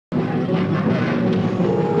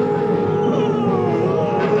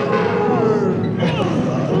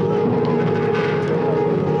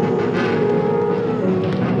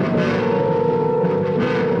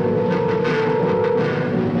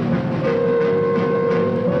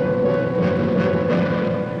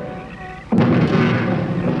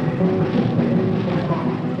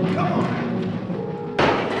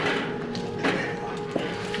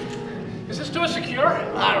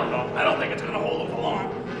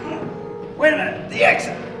Wait a minute, the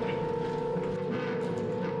exit!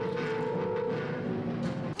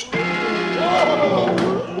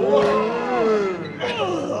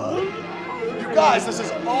 You guys, this is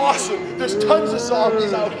awesome. There's tons of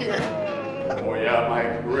zombies out here. Oh yeah,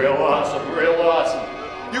 Mike, real awesome, real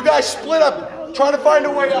awesome. You guys split up, trying to find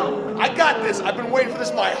a way out. I got this. I've been waiting for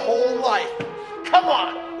this my whole life. Come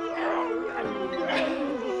on.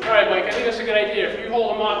 All right, Mike, I think that's a good idea. If you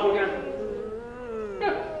hold them off, we're gonna...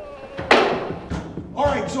 All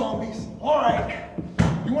right, zombies. All right.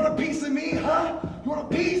 You want a piece of me, huh? You want a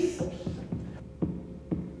piece?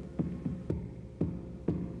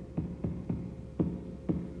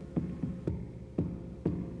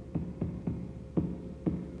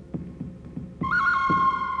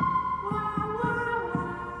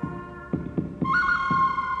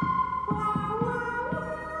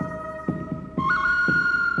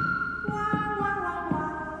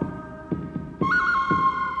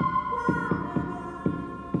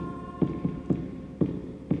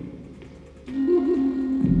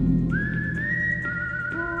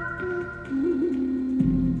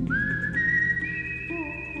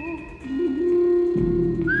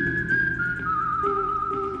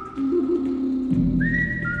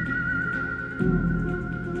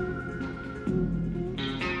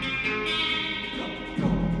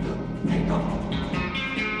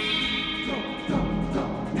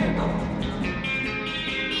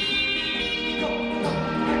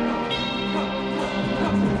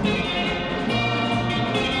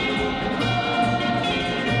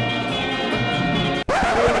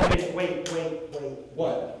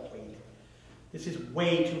 What? Wait. This is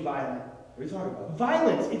way too violent. What are you talking about?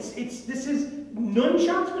 Violence. This is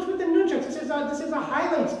nunchucks. What's with the nunchucks? This is a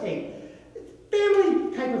Highlands thing.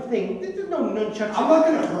 Family type of thing. There's no nunchucks. I'm not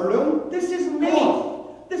gonna hurt him. This is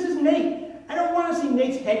Nate. This is Nate. I don't want to see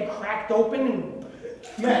Nate's head cracked open and.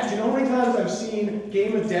 Matt, do you know how many times I've seen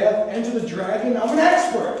Game of Death, Enter the Dragon? I'm an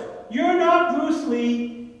expert. You're not Bruce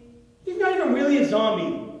Lee. He's not even really a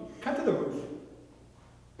zombie. Cut to the roof.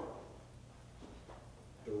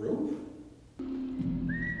 The roof?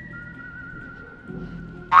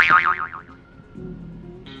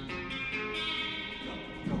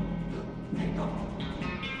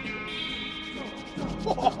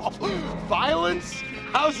 Violence?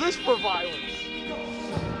 How's this for violence?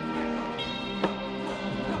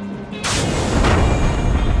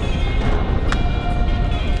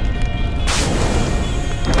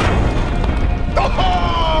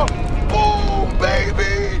 Oh! Boom,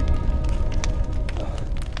 baby!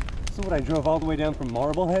 So what I drove all the way down from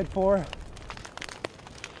Marblehead for?